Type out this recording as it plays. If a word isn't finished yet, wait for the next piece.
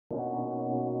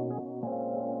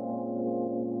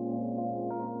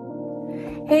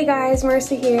Hey guys,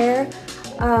 Marissa here.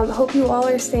 Hope you all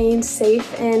are staying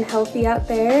safe and healthy out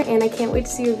there, and I can't wait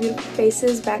to see your beautiful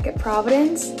faces back at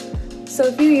Providence. So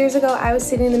a few years ago, I was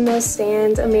sitting in those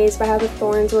stands amazed by how the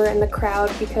Thorns were in the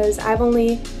crowd because I've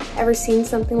only ever seen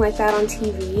something like that on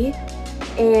TV.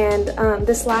 And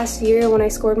this last year when I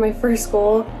scored my first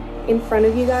goal in front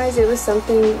of you guys, it was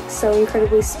something so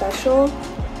incredibly special.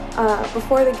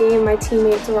 Before the game, my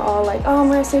teammates were all like, "Oh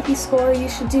Marissa, if you score, you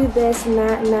should do this and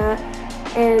that and that."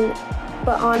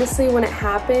 But honestly, when it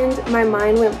happened, my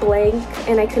mind went blank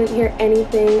and I couldn't hear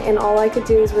anything, and all I could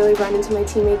do was really run into my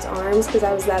teammates' arms because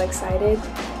I was that excited.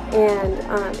 And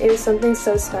it was something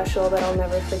so special that I'll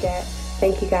never forget.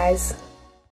 Thank you guys.